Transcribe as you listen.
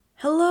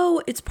Hello,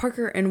 it's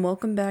Parker, and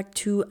welcome back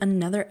to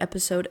another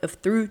episode of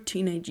Through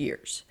Teenage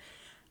Years.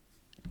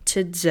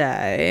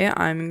 Today,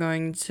 I'm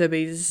going to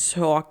be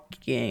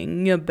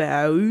talking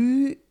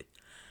about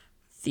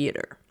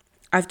theater.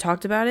 I've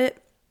talked about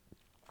it.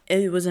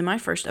 It was in my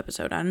first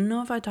episode. I don't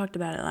know if I talked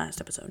about it last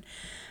episode,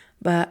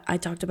 but I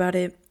talked about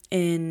it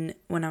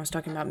when I was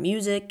talking about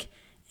music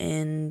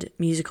and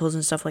musicals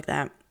and stuff like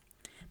that.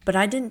 But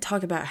I didn't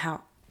talk about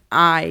how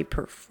I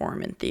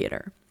perform in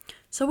theater.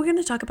 So we're going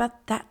to talk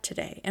about that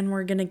today, and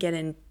we're going to get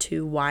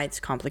into why it's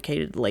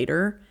complicated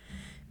later,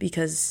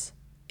 because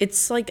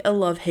it's like a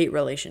love-hate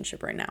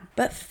relationship right now.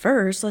 But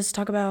first, let's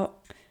talk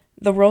about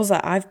the roles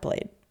that I've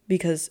played,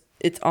 because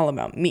it's all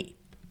about me.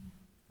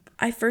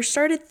 I first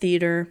started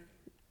theater,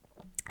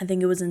 I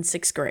think it was in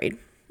 6th grade,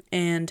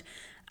 and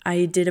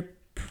I did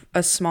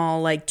a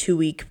small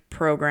 2-week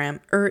program,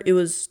 or it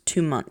was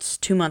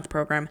 2-month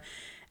program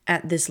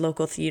at this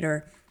local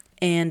theater.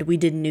 And we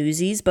did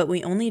Newsies, but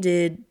we only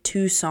did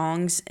 2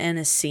 songs and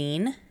a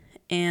scene.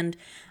 And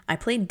I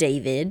played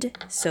David,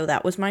 so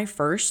that was my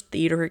first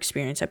theater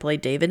experience. I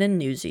played David in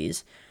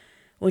Newsies,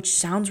 which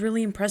sounds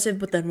really impressive,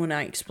 but then when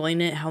I explain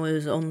it, how it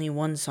was only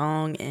 1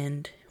 song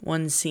and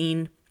 1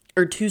 scene,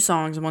 or 2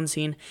 songs and 1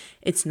 scene,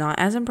 it's not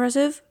as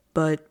impressive,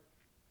 but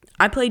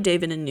I played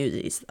David in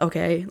Newsies,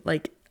 okay?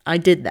 I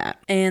did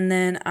that. And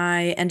then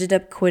I ended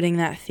up quitting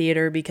that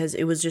theater because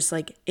it was just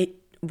it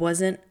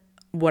wasn't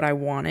what I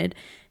wanted.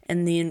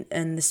 And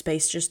the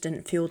space just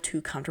didn't feel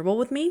too comfortable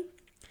with me.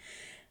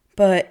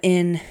 But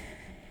in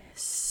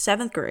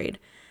 7th grade,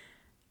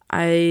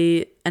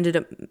 I ended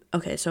up,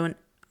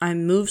 I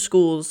moved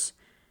schools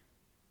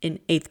in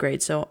 8th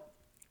grade. So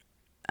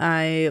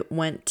I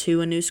went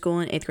to a new school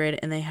in 8th grade,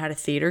 and they had a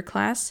theater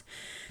class.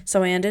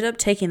 So I ended up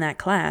taking that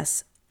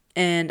class,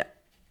 and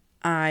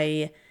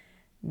I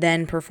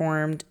then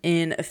performed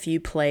in a few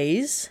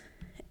plays,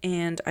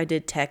 and I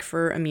did tech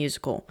for a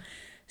musical.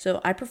 So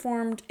I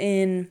performed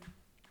in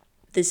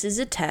This Is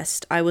a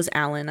Test. I was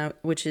Alan,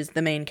 which is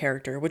the main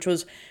character, which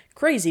was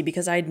crazy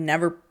because I'd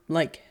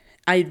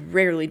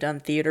rarely done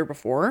theater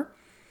before.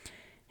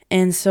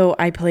 And so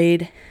I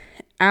played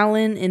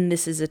Alan in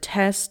This Is a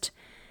Test.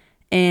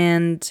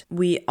 And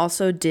we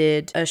also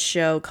did a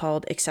show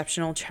called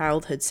Exceptional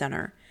Childhood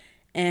Center.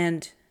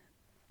 And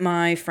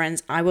my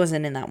friends, I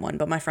wasn't in that one,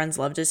 but my friends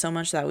loved it so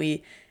much that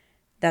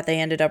they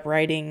ended up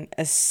writing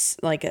a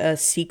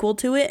sequel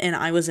to it, and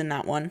I was in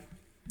that one.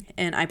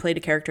 And I played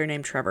a character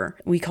named Trevor.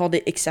 We called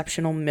it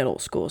Exceptional Middle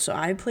School. So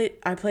I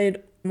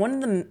played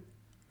one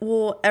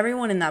of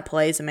everyone in that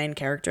play is a main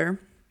character.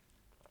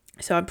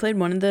 So I played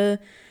one of the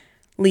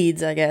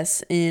leads, I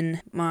guess,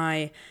 in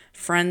my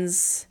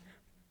friend's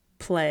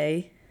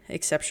play,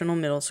 Exceptional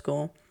Middle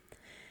School.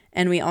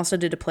 And we also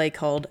did a play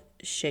called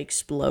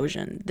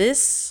Shakesplosion.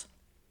 This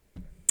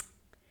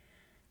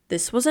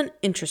was an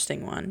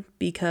interesting one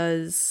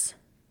because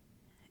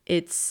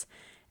it's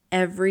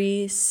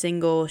every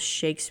single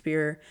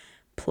Shakespeare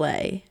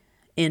play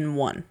in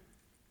one.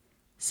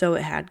 So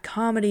it had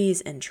comedies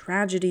and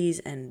tragedies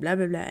and blah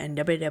blah blah and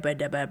blah blah blah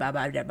blah blah blah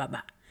blah blah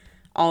blah,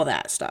 all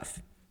that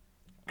stuff.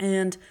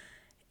 And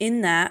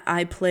in that,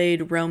 I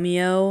played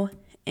Romeo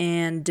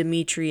and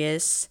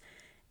Demetrius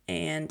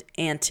and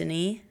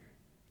Antony.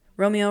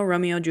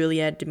 Romeo,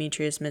 Juliet,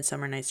 Demetrius,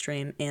 Midsummer Night's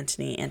Dream,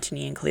 Antony,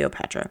 and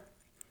Cleopatra.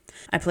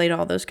 I played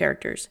all those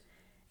characters.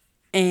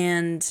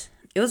 And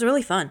it was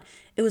really fun.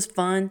 It was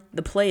fun.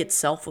 The play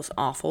itself was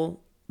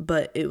awful,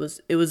 but it was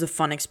a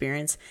fun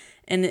experience.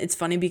 And it's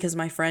funny because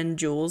my friend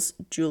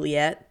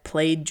Juliet,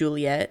 played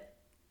Juliet.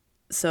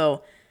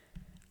 So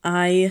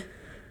we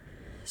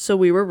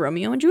were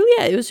Romeo and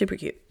Juliet. It was super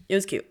cute. It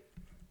was cute.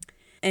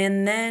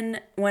 And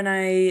then when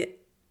I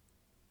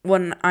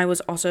was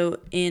also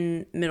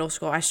in middle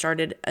school, I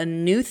started a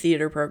new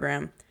theater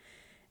program.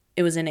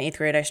 It was in 8th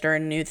grade. I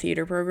started a new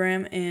theater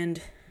program,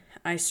 and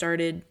my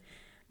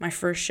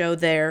first show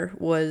there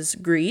was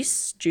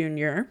Grease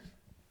Junior,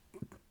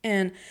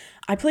 and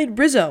I played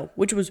Rizzo,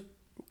 which was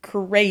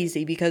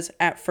crazy because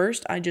at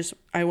first I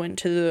went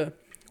to the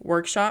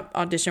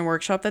audition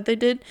workshop that they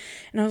did,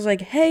 and I was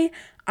like, hey,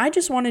 I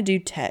just want to do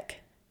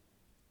tech.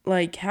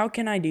 How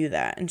can I do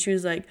that? And she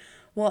was like,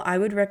 well,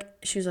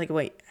 she was like,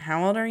 wait,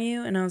 how old are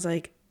you? And I was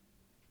like,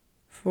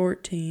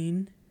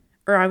 14,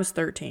 or I was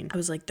 13. I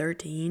was like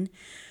 13.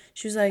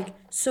 She was like,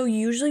 so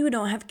usually we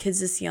don't have kids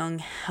this young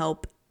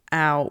help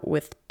out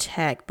with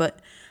tech, but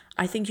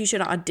I think you should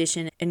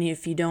audition, and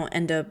if you don't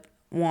end up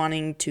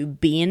wanting to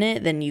be in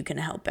it, then you can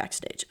help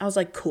backstage. I was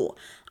like, cool,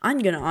 I'm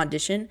gonna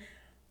audition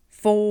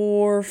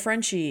for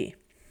Frenchie.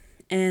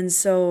 And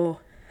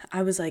so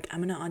I was like, I'm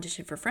gonna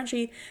audition for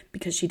Frenchie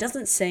because she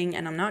doesn't sing,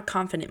 and I'm not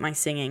confident in my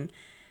singing,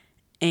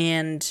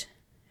 and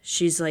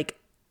she's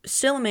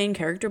still a main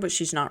character, but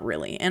she's not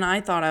really. And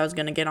I thought I was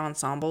gonna get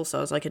ensemble, so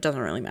I was like, it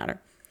doesn't really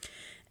matter.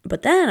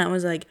 But then I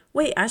was like,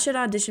 wait, I should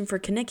audition for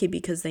Kaneki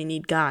because they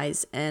need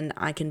guys, and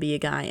I can be a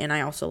guy, and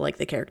I also like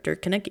the character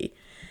Kaneki.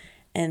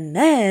 And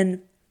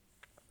then,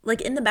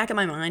 in the back of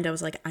my mind, I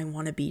was like, I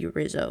want to be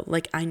Rizzo.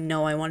 I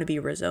know I want to be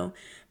Rizzo,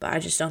 but I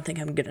just don't think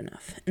I'm good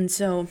enough. And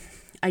so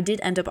I did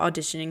end up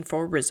auditioning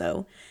for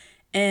Rizzo,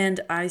 and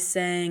I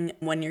sang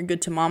When You're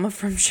Good to Mama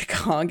from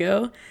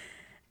Chicago,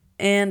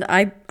 and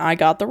I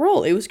got the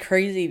role. It was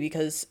crazy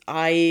because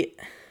it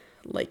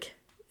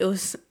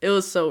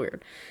was so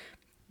weird.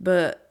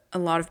 But a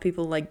lot of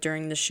people, like,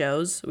 during the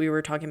shows, we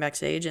were talking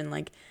backstage, and,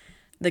 like,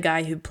 the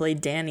guy who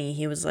played Danny,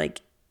 he was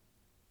like,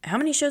 how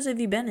many shows have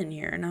you been in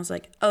here? And I was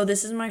like, oh,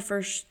 this is my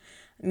first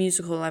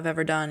musical I've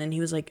ever done. And he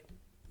was like,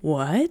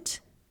 what?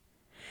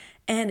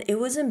 And it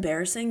was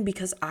embarrassing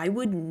because I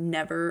would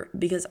never,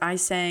 because I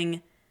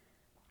sang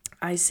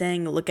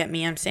Look at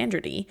Me, I'm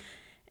Sandra Dee,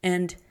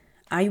 and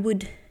I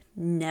would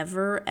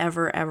never,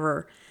 ever,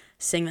 ever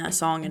sing that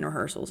song in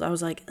rehearsals. I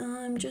was like, oh,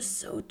 I'm just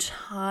so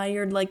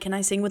tired. Like, can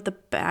I sing with the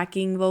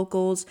backing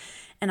vocals?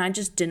 And I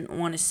just didn't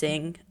want to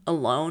sing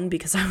alone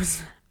because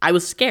I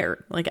was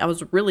scared. Like, I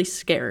was really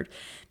scared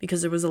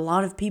because there was a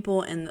lot of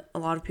people and a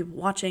lot of people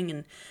watching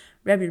and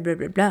blah, blah, blah,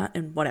 blah, blah,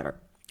 and whatever.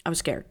 I was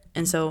scared.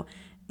 And so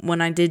when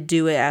I did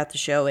do it at the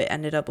show, it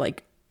ended up,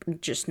 like,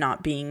 just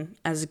not being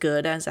as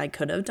good as I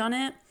could have done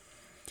it,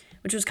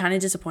 which was kind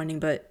of disappointing,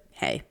 but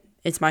hey,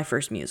 it's my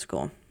first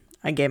musical.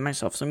 I gave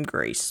myself some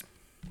grace.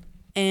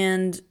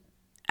 And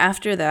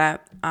after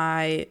that,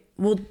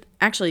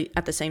 actually,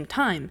 at the same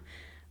time,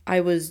 I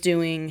was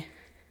doing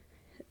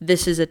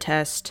This Is a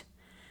Test,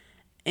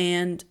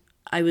 and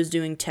I was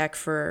doing tech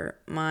for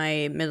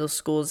my middle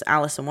school's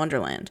Alice in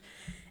Wonderland.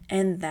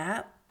 And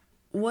that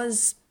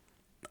was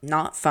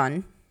not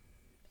fun.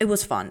 It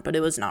was fun, but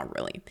it was not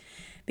really,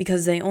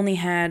 because they only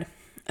had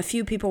a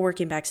few people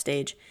working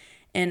backstage,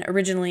 and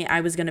originally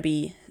I was going to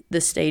be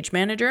the stage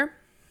manager,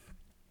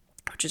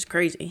 which is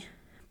crazy,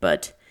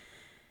 but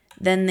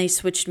then they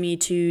switched me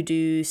to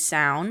do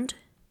sound,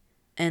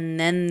 and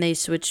then they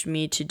switched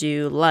me to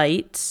do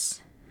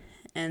lights,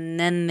 and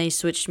then they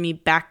switched me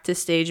back to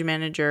stage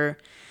manager,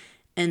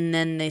 and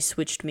then they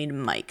switched me to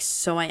mics.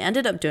 So I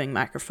ended up doing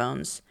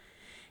microphones,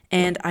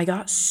 and I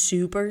got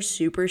super,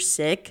 super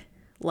sick,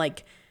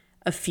 like,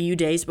 a few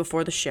days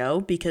before the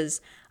show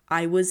because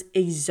I was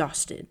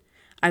exhausted.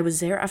 I was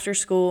there after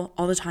school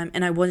all the time,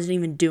 and I wasn't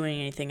even doing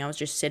anything. I was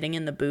just sitting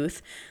in the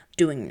booth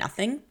doing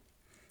nothing,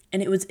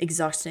 and it was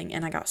exhausting,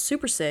 and I got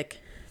super sick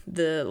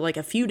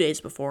a few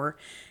days before,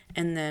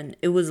 and then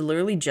it was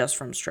literally just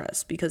from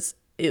stress because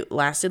it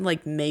lasted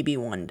like maybe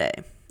one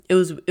day. It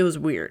was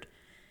weird.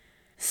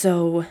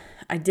 So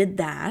I did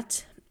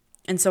that,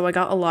 and so I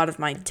got a lot of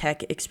my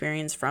tech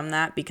experience from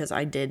that because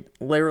I did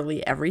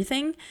literally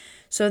everything.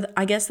 So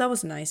I guess that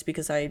was nice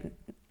because I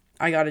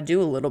got to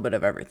do a little bit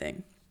of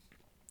everything.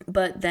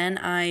 But then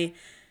I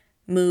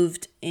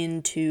moved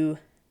into,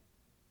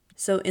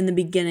 so in the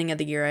beginning of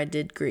the year I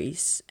did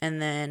Grease, and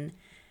then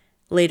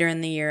later in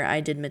the year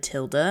I did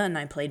Matilda, and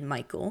I played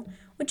Michael,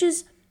 which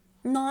is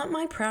not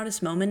my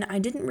proudest moment. I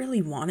didn't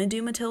really want to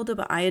do Matilda,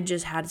 but I had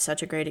just had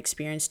such a great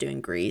experience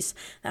doing Grease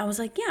that I was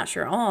like, yeah,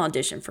 sure, I'll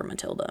audition for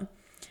Matilda.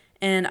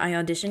 And I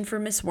auditioned for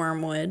Miss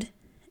Wormwood,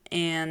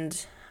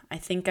 and I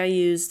think I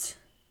used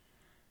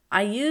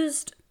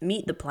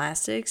Meet the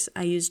Plastics.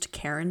 I used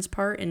Karen's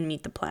part in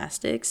Meet the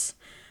Plastics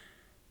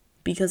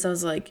because I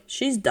was like,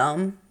 she's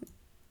dumb,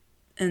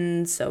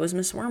 and so is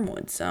Miss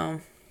Wormwood,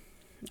 so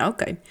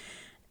okay.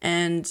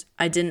 And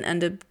I didn't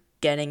end up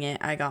getting it.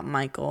 I got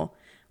Michael,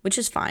 which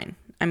is fine.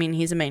 I mean,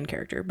 he's a main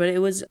character, but it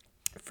was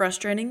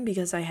frustrating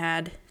because I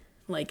had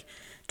like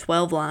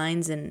 12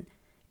 lines and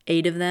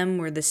 8 of them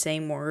were the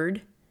same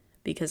word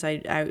because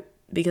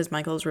because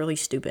Michael's really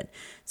stupid.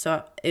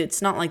 So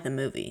it's not like the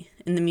movie.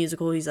 In the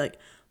musical, he's like,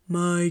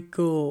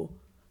 Michael,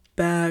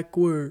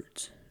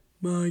 backwards,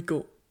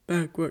 Michael,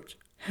 backwards,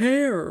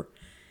 hair.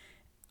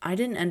 I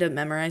didn't end up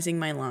memorizing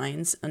my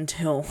lines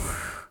until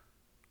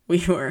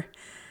we were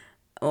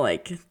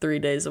like 3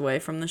 days away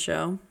from the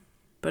show.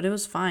 But it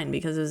was fine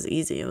because it was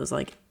easy. It was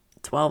like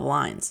 12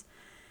 lines.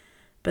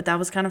 But that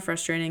was kind of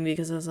frustrating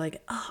because I was like,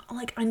 oh,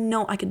 like, I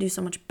know I could do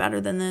so much better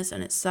than this,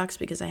 and it sucks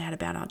because I had a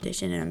bad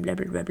audition and blah,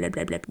 blah, blah, blah,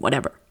 blah, blah,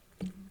 whatever.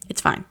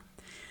 It's fine.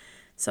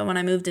 So when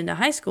I moved into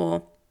high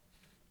school,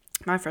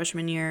 my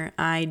freshman year,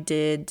 I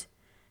did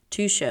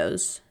 2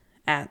 shows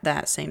at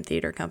that same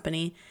theater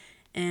company,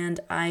 and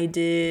I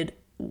did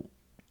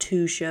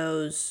 2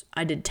 shows.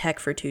 I did tech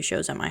for 2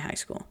 shows at my high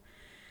school.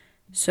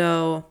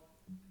 So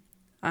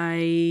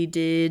I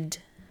did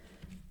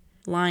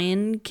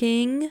Lion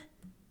King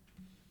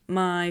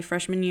my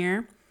freshman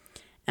year,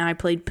 and I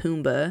played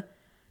Pumbaa.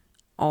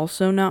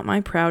 Also not my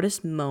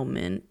proudest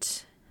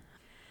moment.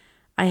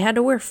 I had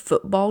to wear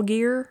football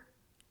gear.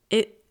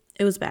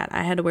 It was bad.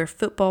 I had to wear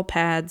football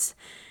pads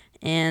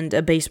and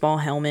a baseball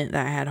helmet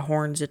that had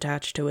horns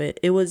attached to it.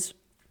 It was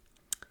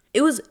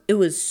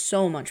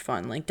so much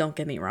fun. Like, don't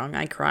get me wrong,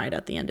 I cried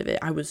at the end of it.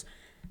 I was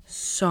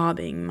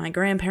sobbing. My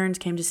grandparents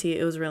came to see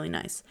it. It was really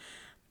nice.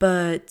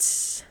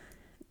 But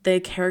the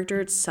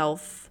character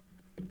itself,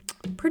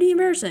 pretty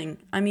embarrassing.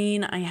 I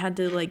mean, I had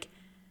to like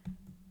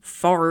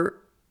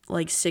fart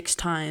like 6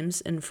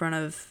 times in front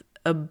of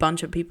a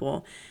bunch of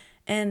people.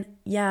 And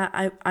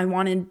yeah, I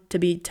wanted to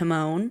be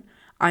Timon.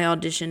 I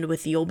auditioned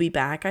with You'll Be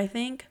Back, I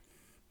think.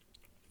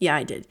 Yeah,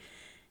 I did.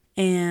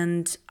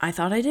 And I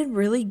thought I did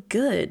really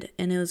good,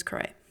 and it was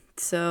cray.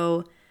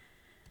 So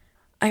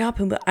I got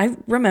Pumbaa. I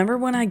remember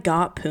when I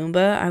got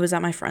Pumbaa, I was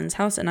at my friend's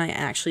house and I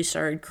actually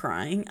started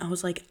crying. I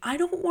was like, I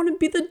don't want to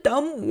be the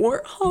dumb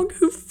warthog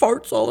who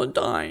farts all the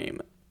time.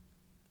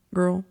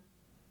 Girl,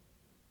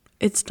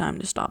 it's time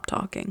to stop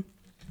talking.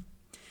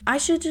 I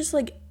should just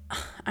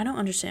I don't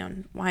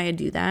understand why I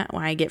do that,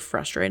 why I get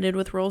frustrated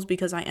with roles,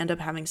 because I end up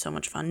having so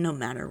much fun no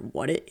matter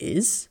what it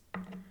is.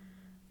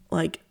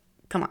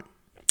 Come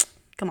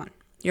on,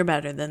 you're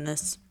better than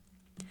this.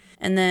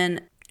 And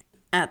then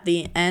at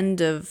the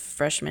end of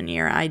freshman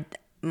year,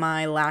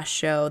 my last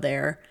show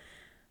there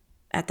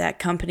at that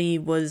company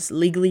was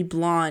Legally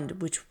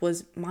Blonde, which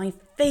was my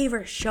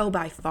favorite show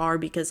by far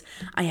because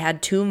I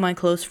had two of my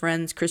close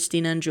friends,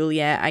 Christina and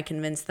Juliet. I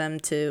convinced them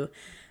to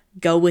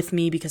go with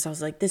me because I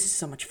was like, this is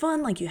so much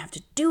fun. You have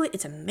to do it.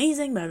 It's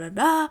amazing, blah, blah,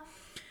 blah.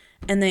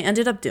 And they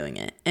ended up doing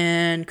it.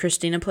 And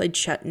Christina played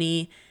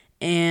Chutney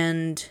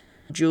and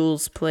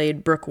Jules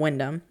played Brooke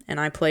Wyndham and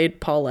I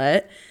played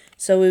Paulette.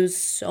 So it was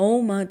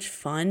so much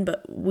fun,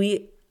 but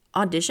we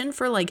auditioned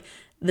for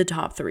the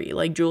top three.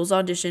 Jules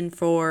auditioned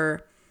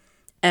for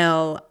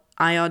Elle,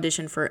 I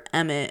auditioned for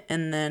Emmett,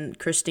 and then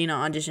Christina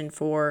auditioned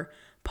for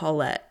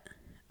Paulette,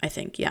 I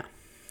think, yeah.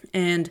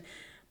 And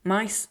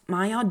my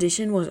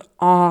audition was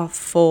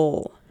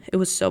awful. It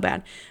was so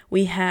bad.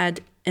 We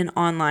had an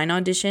online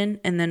audition,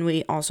 and then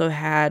we also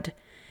had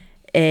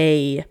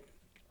a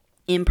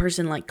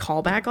in-person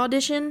callback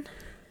audition.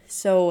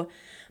 So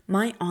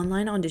my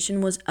online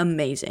audition was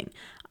amazing.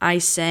 I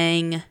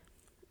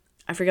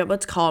forget what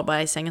it's called, but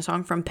I sang a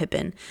song from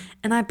Pippin,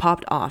 and I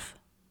popped off.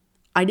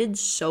 I did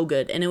so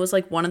good, and it was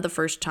one of the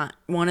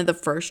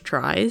first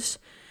tries,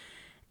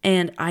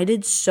 and I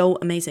did so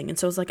amazing. And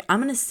so I was I'm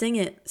gonna sing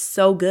it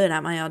so good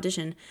at my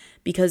audition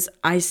because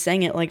I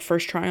sang it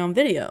first try on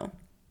video.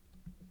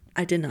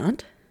 I did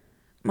not.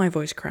 My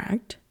voice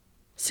cracked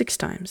 6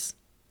 times,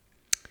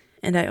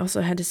 and I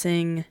also had to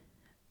sing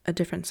a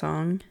different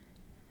song,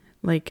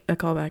 a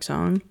callback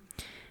song,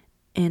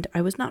 and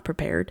I was not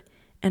prepared,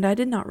 and I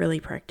did not really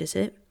practice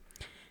it,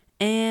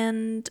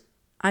 and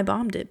I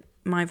bombed it.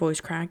 My voice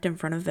cracked in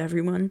front of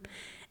everyone,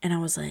 and I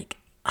was like,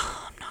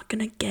 oh, I'm not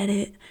gonna get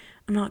it.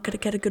 I'm not gonna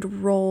get a good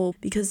role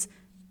because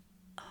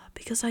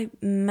I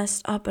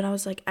messed up, but I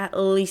was like, at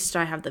least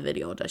I have the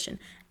video audition.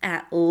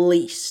 At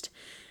least.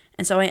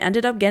 And so I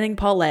ended up getting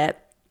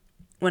Paulette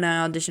when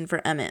I auditioned for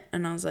Emmett,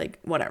 and I was like,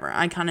 whatever.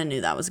 I kind of knew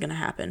that was gonna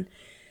happen.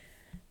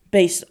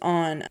 Based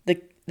on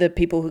the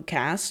people who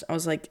cast, I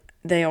was like,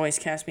 they always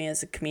cast me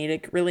as a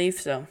comedic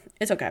relief, so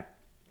it's okay.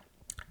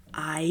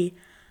 I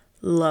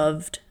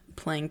loved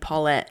playing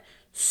Paulette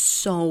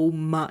so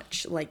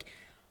much.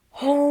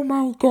 Oh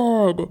my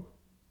god,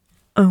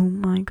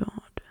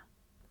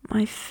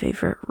 my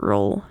favorite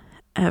role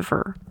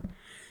ever.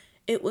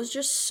 It was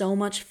just so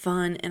much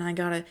fun, and I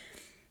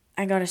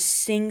gotta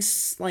sing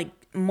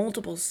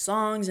multiple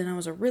songs, and I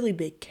was a really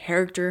big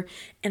character,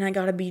 and I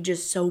gotta be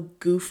just so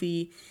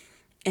goofy,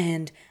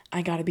 and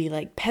I gotta be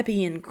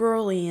peppy and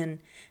girly, and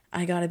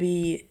I gotta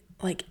be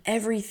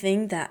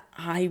everything that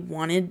I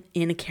wanted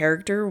in a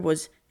character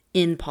was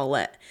in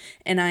Paulette.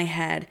 And I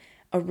had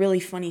a really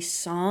funny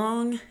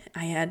song,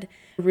 I had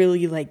a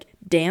really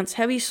dance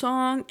heavy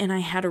song, and I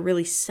had a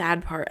really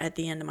sad part at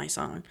the end of my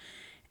song.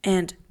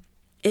 And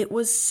it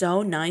was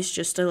so nice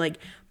just to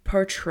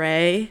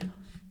portray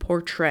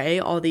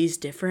all these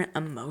different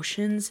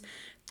emotions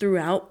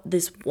throughout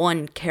this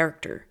one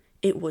character.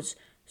 It was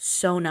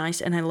so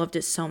nice, and I loved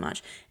it so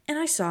much. And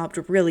I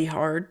sobbed really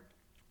hard.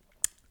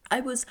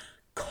 I was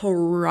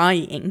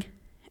crying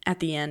at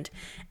the end,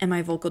 and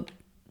my vocal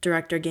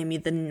director gave me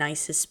the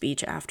nicest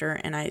speech after,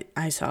 and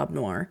I sobbed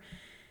more.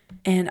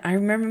 And I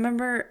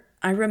remember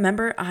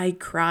I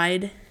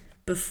cried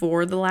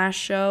before the last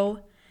show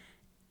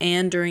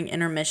and during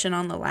intermission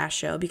on the last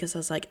show because I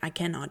was like, I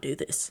cannot do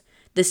this.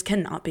 This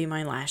cannot be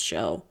my last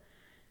show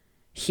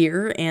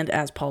here and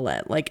as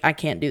Paulette. I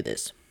can't do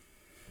this.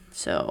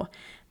 So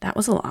that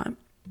was a lot.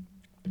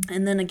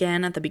 And then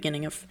again at the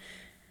beginning of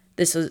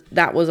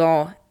that was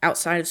all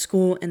outside of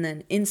school, and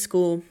then in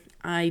school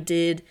I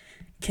did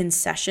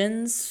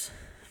concessions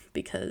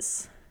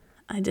because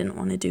I didn't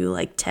want to do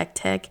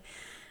tech.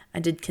 I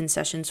did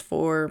concessions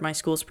for my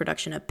school's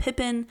production of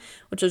Pippin,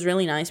 which was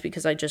really nice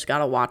because I just got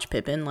to watch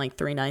Pippin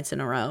 3 nights in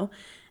a row.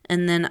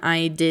 And then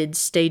I did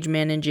stage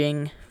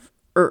managing,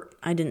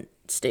 I didn't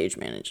stage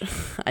manage.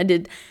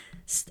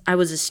 I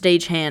was a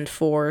stagehand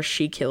for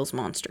She Kills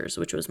Monsters,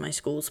 which was my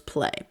school's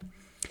play.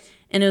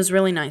 And it was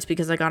really nice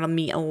because I got to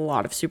meet a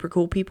lot of super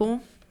cool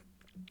people.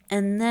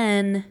 And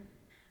then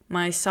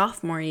my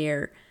sophomore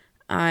year,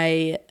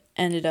 I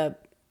ended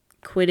up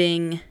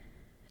quitting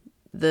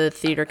the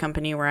theater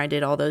company where I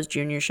did all those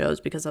junior shows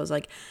because I was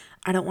like,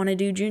 I don't want to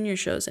do junior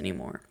shows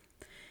anymore.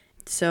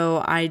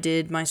 So I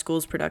did my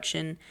school's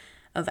production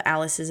of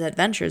Alice's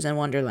Adventures in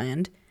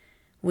Wonderland,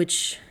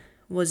 which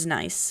was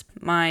nice.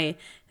 My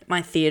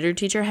theater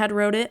teacher had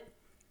wrote it,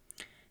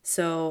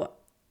 so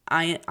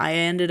I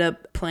ended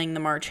up playing the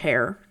March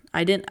Hare.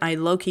 I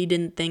low-key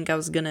didn't think I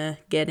was gonna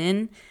get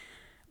in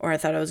or I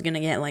thought I was going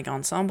to get like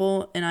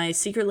ensemble, and I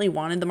secretly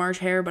wanted the March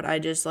Hare, but I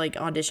just like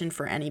auditioned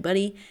for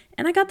anybody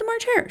and I got the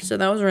March Hare. So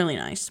that was really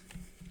nice.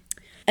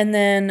 And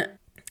then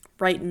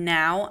right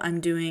now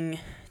I'm doing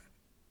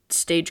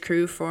stage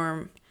crew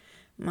for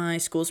my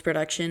school's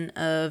production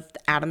of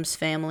The Addams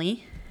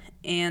Family,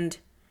 and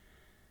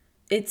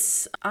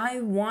I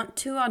want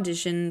to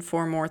audition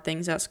for more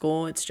things at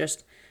school. It's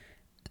just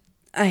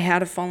I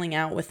had a falling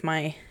out with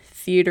my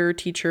theater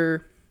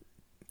teacher.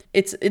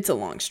 It's a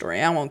long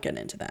story. I won't get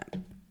into that.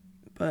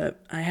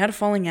 But I had a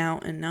falling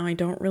out, and now I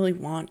don't really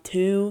want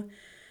to.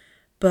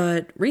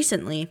 But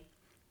recently,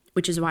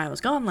 which is why I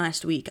was gone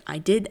last week, I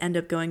did end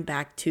up going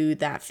back to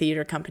that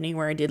theater company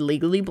where I did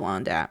Legally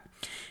Blonde at.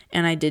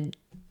 And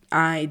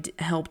I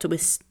helped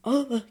with...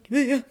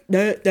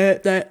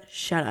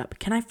 Shut up.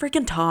 Can I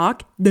freaking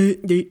talk?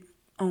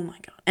 Oh my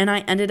god. And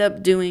I ended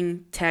up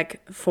doing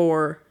tech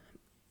for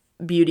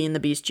Beauty and the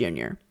Beast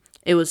Jr.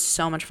 It was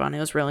so much fun. It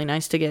was really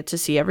nice to get to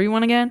see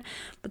everyone again.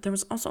 But there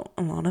was also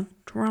a lot of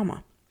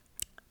drama.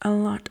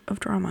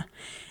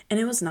 And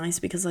it was nice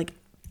because, like,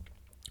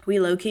 we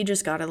low-key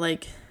just got to,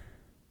 like,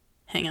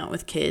 hang out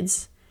with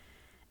kids.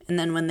 And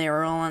then when they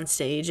were all on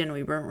stage and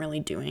we weren't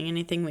really doing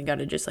anything, we got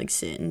to just, like,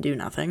 sit and do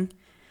nothing.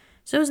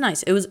 So it was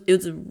nice. It was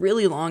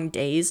really long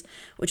days,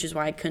 which is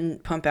why I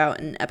couldn't pump out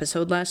an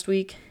episode last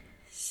week.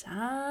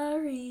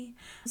 Sorry.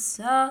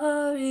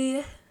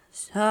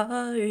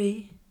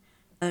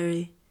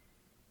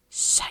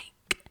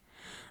 Psych.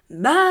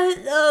 By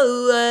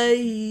the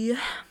way,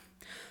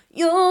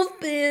 you've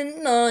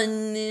been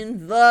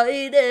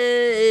uninvited.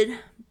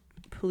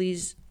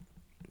 Please,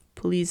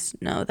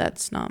 no,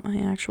 that's not my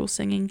actual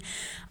singing.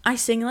 I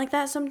sing like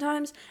that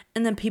sometimes,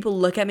 and then people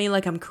look at me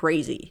like I'm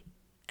crazy.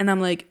 And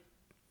I'm like,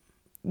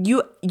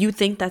 you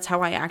think that's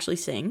how I actually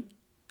sing?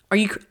 Are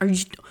you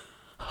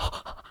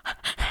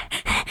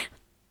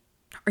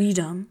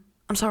dumb?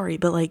 I'm sorry,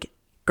 but like,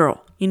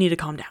 girl, you need to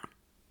calm down.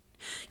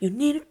 You're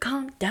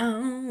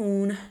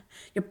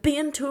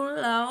being too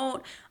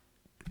loud.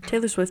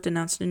 Taylor Swift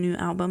announced a new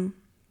album.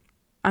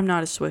 I'm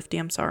not a Swiftie,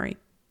 I'm sorry.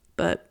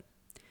 But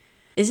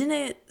isn't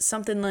it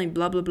something like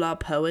blah, blah, blah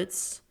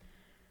poets?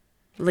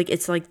 Like,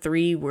 it's like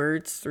 3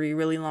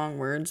 really long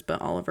words,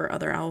 but all of her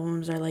other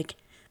albums are like,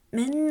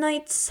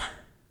 Midnight's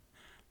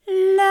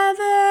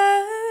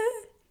Lover,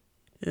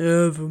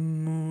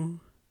 Evermore,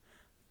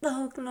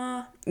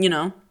 you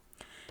know?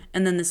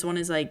 And then this one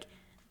is like,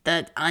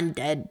 the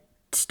undead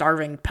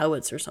starving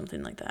poets or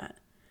something like that.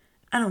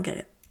 I don't get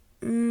it.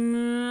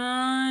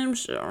 I'm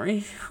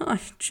sorry.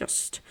 I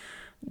just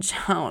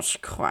don't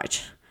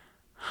quite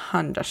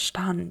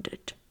understand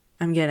it.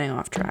 I'm getting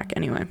off track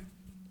anyway.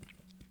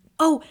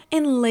 Oh,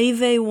 and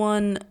Leve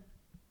won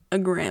a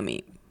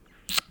Grammy.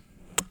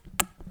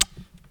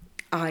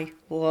 I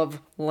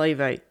love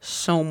Leve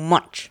so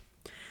much.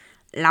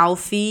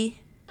 Laufey.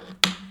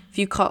 If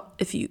you call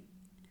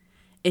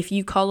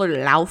her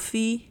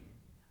Laufey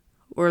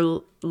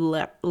or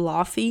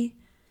Laufey,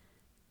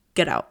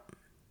 get out.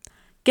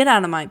 Get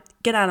out of my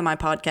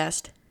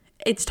podcast.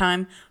 It's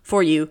time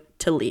for you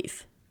to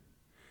leave.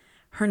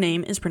 Her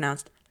name is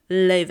pronounced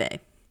Leve.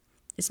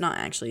 It's not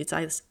actually.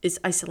 It's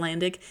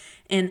Icelandic,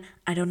 and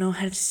I don't know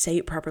how to say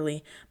it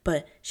properly,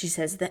 but she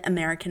says the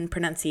American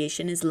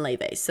pronunciation is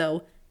Leve.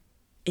 So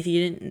if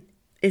you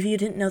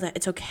didn't know that,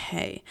 it's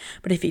okay.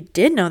 But if you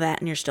did know that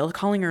and you're still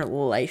calling her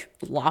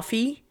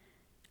Laufey,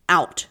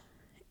 out.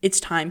 It's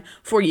time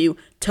for you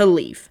to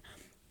leave.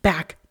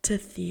 Back to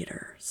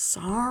theater.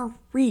 Sorry.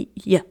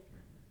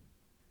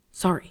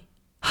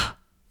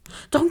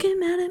 Don't get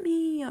mad at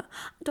me.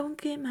 Don't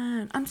get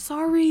mad. I'm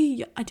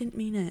sorry. I didn't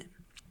mean it.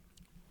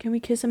 Can we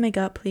kiss and make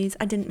up, please?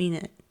 I didn't mean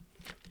it.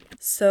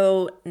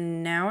 So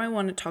now I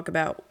want to talk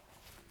about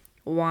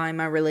why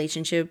my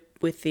relationship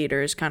with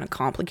theater is kind of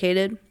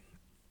complicated.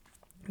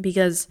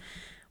 Because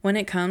when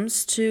it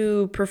comes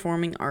to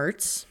performing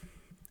arts...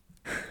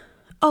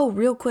 Oh,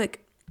 real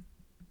quick.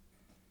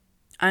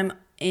 I'm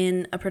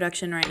in a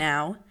production right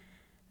now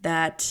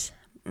that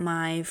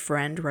my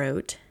friend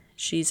wrote.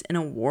 She's an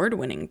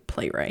award-winning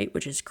playwright,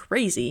 which is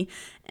crazy.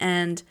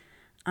 And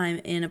I'm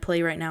in a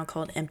play right now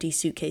called Empty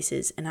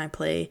Suitcases, and I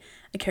play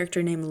a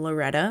character named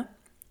Loretta.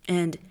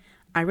 And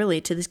I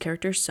relate to this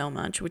character so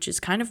much, which is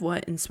kind of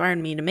what inspired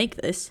me to make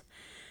this,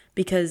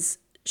 because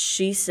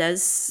she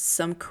says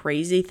some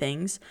crazy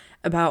things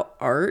about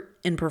art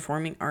and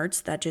performing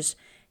arts that just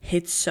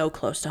hits so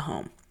close to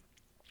home.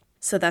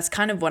 So that's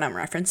kind of what I'm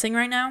referencing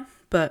right now,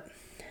 but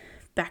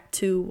back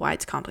to why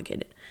it's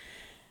complicated.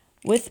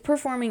 With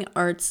performing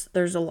arts,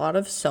 there's a lot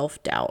of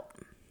self-doubt,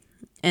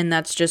 and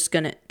that's just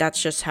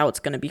how it's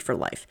gonna be for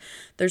life.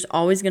 There's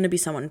always gonna be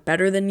someone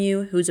better than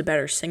you, who's a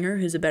better singer,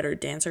 who's a better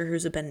dancer,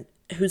 who's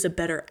a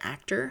better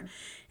actor,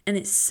 and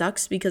it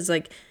sucks because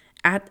like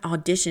at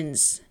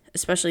auditions,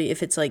 especially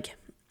if it's like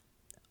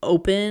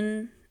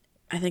open,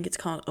 I think it's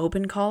called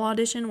open call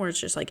audition, where it's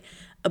just like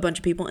a bunch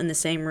of people in the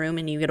same room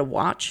and you get to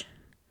watch.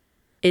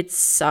 It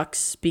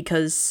sucks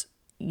because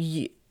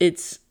it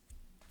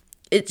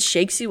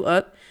shakes you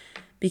up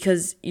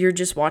because you're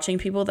just watching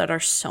people that are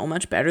so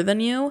much better than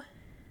you,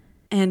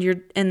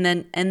 and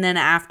then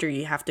after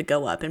you have to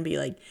go up and be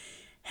like,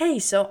 hey,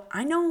 so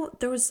I know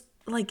there was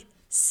like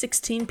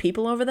 16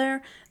 people over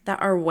there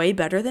that are way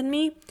better than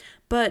me,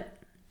 but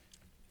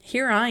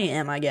here I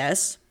am, I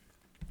guess.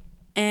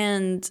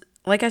 And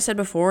like I said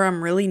before,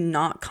 I'm really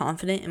not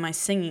confident in my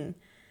singing.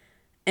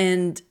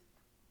 And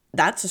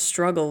that's a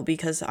struggle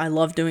because I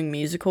love doing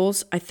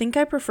musicals. I think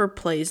I prefer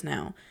plays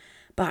now,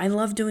 but I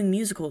love doing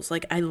musicals.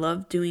 Like, I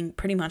love doing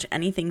pretty much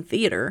anything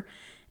theater.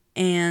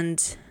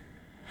 And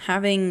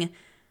having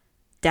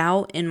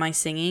doubt in my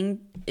singing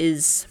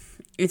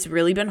it's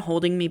really been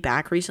holding me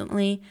back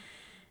recently.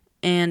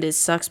 And it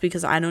sucks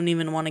because I don't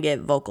even want to get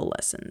vocal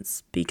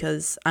lessons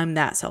because I'm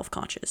that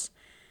self-conscious.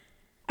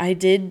 I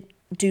did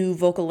do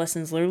vocal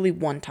lessons literally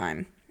one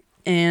time,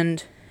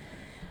 and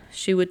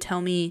she would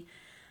tell me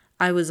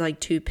I was like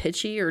too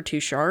pitchy or too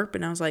sharp,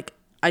 and I was like,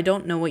 I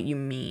don't know what you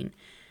mean.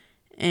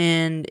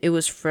 And it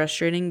was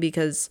frustrating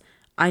because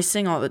I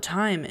sing all the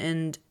time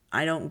and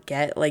I don't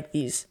get like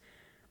these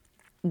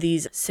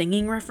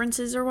singing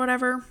references or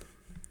whatever,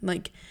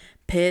 like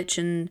pitch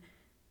and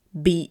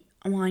beat.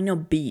 Well, I know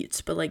beats,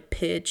 but like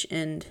pitch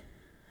and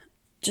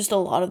just a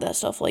lot of that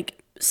stuff,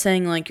 like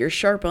saying like you're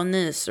sharp on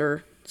this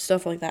or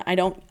stuff like that, I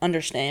don't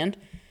understand.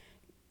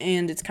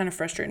 And it's kind of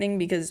frustrating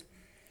because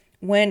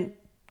when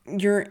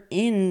you're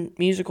in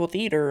musical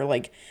theater,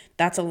 like,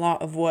 that's a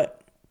lot of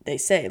what they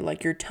say.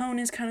 Like, your tone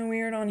is kind of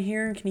weird on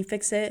here. Can you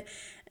fix it?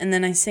 And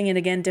then I sing it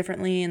again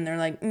differently, and they're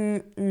like,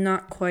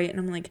 not quite. And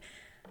I'm like,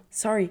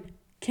 sorry,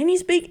 can you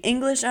speak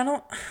English? I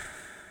don't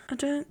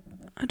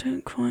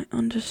quite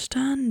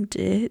understand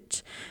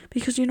it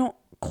because you're not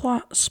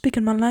quite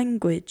speaking my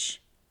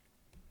language.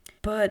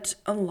 But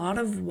a lot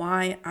of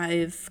why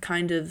I've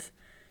kind of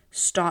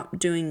stopped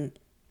doing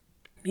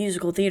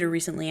musical theater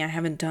recently, I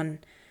haven't done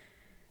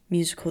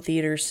musical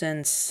theater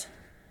since,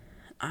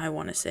 I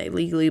want to say,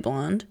 Legally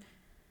Blonde,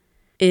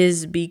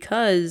 is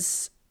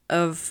because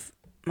of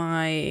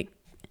my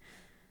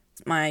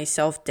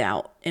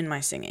self-doubt in my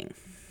singing.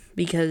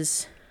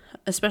 Because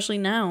especially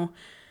now,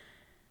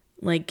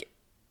 like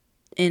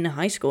in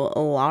high school, a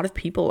lot of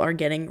people are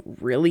getting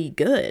really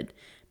good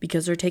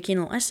because they're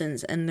taking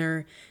lessons and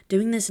they're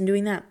doing this and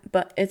doing that.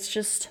 But it's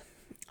just,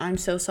 I'm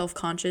so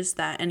self-conscious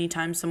that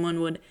anytime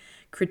someone would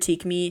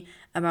critique me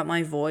about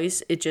my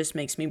voice, it just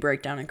makes me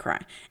break down and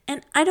cry.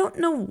 And I don't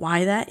know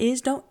why that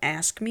is. Don't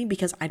ask me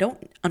because I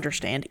don't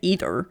understand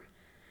either.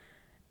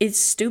 It's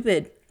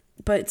stupid,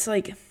 but it's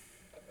like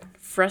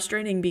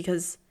frustrating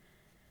because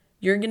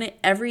you're gonna,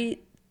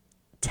 every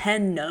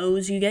 10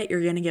 no's you get,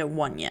 you're gonna get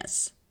one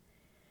yes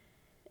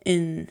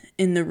in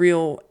the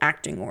real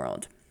acting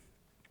world.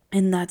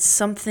 And that's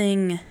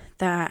something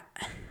that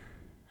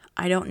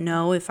I don't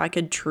know if I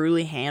could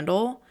truly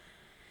handle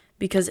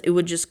because it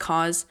would just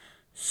cause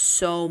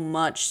so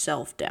much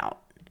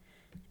self-doubt.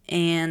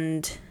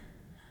 And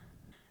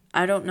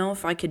I don't know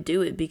if I could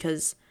do it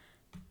because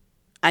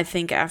I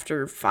think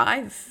after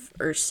 5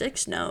 or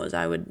 6 no's,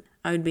 I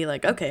would be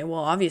like, okay,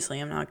 well, obviously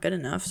I'm not good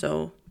enough,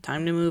 so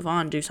time to move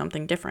on, do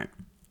something different.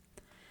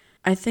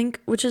 I think,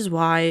 which is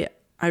why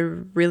I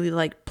really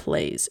like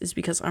plays, is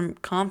because I'm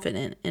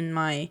confident in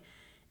my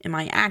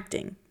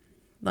acting.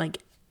 Like,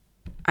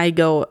 I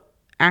go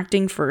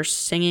acting first,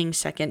 singing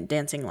second,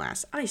 dancing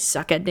last. I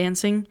suck at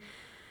dancing.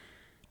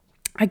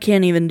 I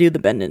can't even do the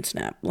bend and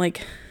snap.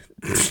 Like,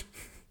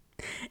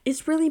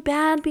 it's really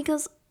bad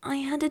because I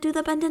had to do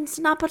the bend and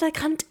snap, but I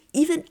can't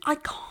even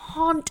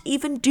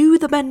do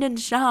the bend and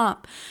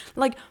snap.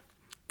 Like,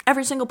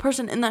 every single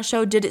person in that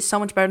show did it so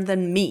much better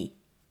than me.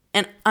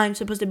 And I'm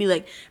supposed to be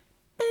like,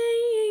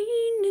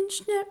 bend and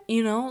snap,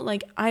 you know?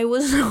 Like, I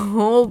was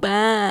so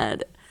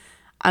bad.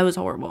 I was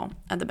horrible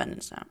at the bend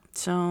and snap.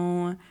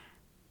 So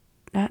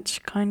that's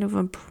kind of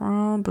a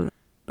problem.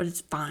 But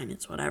it's fine.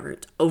 It's whatever.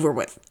 It's over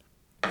with.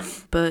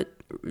 But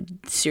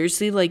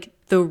seriously, like,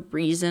 the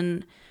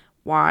reason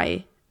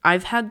why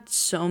I've had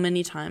so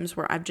many times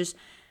where I've just,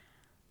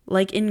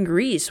 like in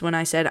Greece, when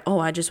I said, oh,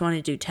 I just want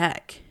to do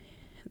tech,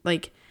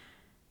 like,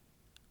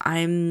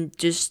 I'm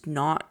just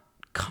not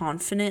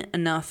confident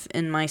enough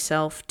in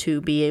myself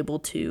to be able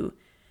to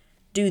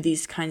do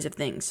these kinds of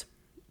things,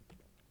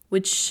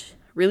 which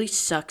really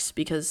sucks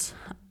because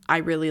I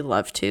really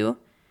love to,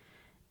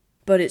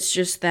 but it's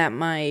just that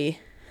my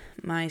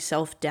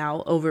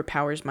self-doubt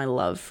overpowers my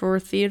love for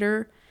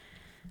theater,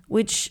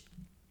 which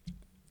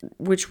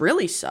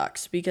really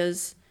sucks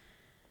because,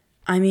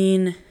 I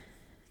mean,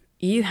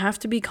 you have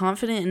to be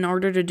confident in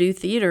order to do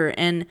theater,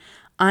 and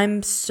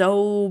I'm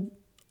so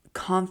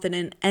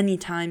confident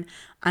anytime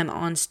I'm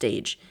on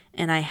stage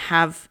and I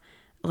have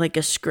like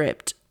a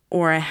script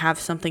or I have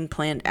something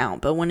planned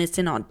out. But when it's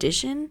an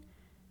audition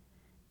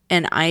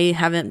and I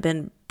haven't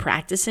been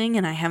practicing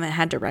and I haven't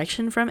had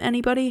direction from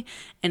anybody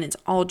and it's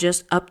all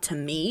just up to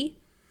me,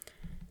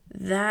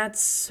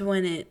 that's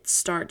when I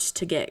start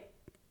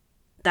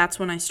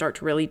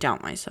to really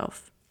doubt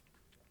myself.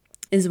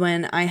 Is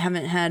when I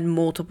haven't had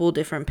multiple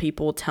different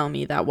people tell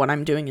me that what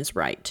I'm doing is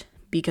right.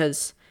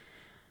 Because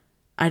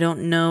I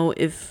don't know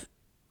if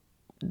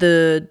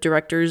the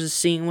directors is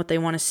seeing what they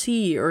want to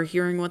see or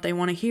hearing what they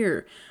want to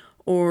hear.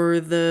 or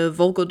the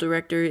vocal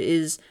director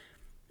is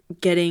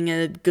getting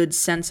a good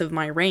sense of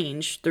my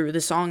range through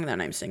the song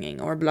that I'm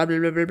singing, or blah, blah,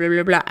 blah, blah, blah,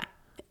 blah, blah.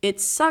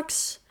 It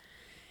sucks.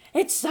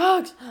 It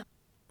sucks.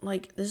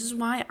 Like, this is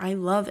why I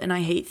love and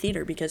I hate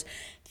theater, because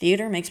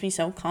theater makes me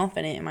so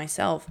confident in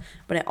myself,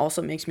 but it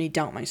also makes me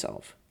doubt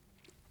myself,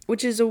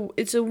 which is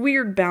it's a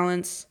weird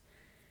balance.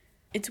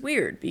 It's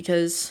weird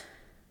because,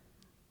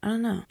 I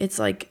don't know. It's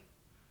like,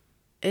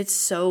 it's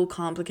so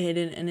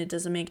complicated and it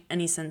doesn't make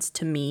any sense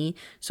to me,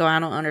 so I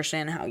don't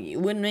understand how you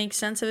would make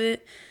sense of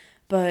it,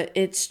 but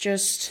it's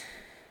just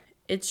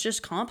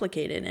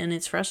complicated, and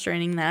it's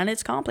frustrating that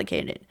it's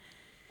complicated.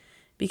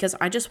 Because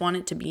I just want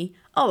it to be,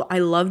 oh, I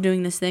love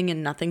doing this thing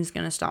and nothing's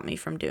going to stop me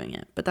from doing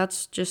it. But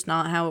that's just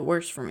not how it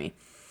works for me.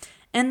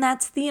 And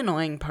that's the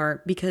annoying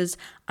part, because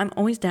I'm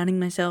always doubting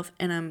myself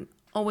and I'm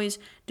always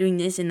doing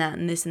this and that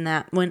and this and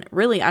that, when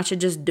really I should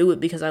just do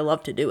it because I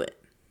love to do it.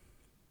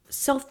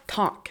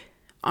 Self-talk,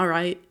 all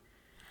right?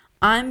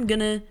 I'm going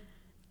to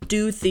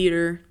do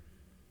theater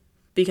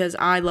because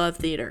I love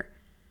theater.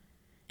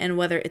 And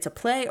whether it's a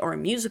play or a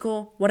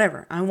musical,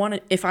 whatever,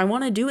 if I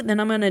want to do it, then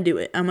I'm going to do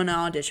it. I'm going to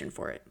audition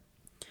for it.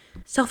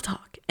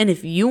 Self-talk. And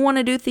if you want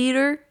to do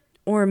theater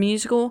or a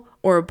musical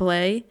or a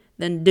play,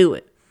 then do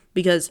it,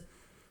 because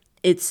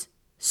it's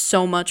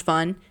so much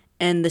fun.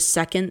 And the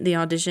second the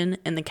audition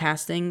and the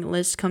casting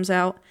list comes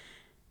out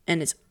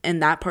and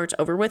that part's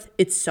over with,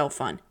 it's so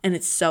fun. And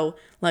it's so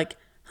like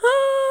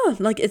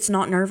it's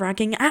not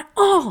nerve-wracking at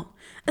all.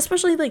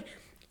 Especially like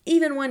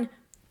even when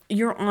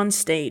you're on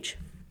stage.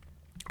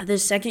 The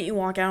second you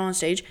walk out on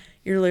stage,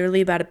 you're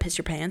literally about to piss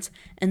your pants.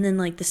 And then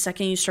like the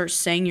second you start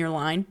saying your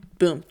line,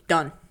 boom,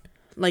 done.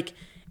 Like,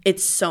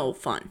 it's so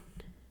fun.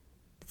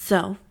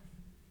 So,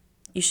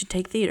 you should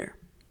take theater.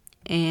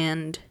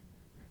 And,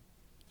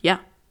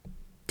 yeah,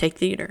 take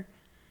theater.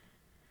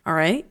 All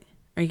right?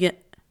 Are you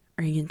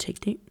gonna take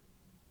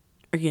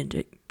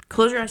theater?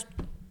 Close your eyes.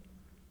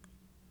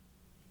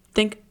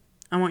 Think.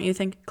 I want you to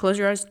think. Close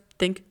your eyes.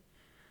 Think.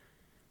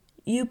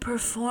 You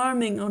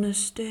performing on a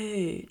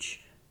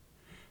stage.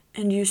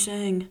 And you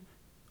saying,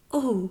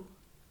 oh,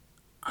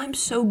 I'm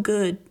so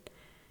good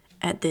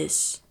at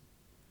this.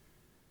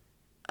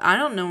 I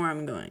don't know where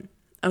I'm going.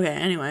 Okay,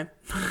 anyway.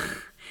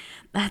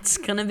 That's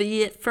gonna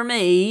be it for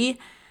me.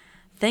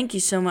 Thank you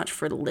so much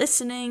for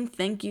listening.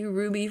 Thank you,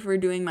 Ruby, for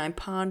doing my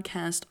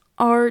podcast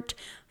art.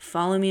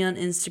 Follow me on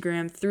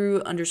Instagram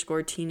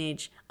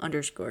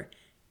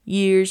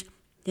through_teenage_years.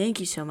 Thank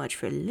you so much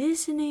for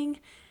listening.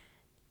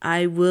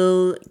 I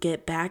will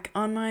get back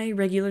on my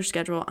regular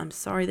schedule. I'm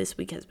sorry this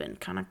week has been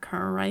kind of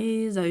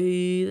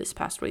crazy this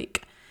past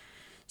week.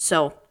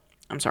 So,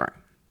 I'm sorry.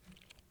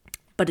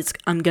 But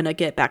I'm going to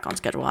get back on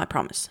schedule, I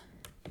promise.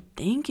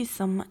 Thank you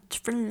so much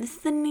for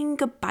listening.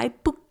 Goodbye,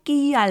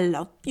 Pookie. I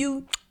love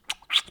you.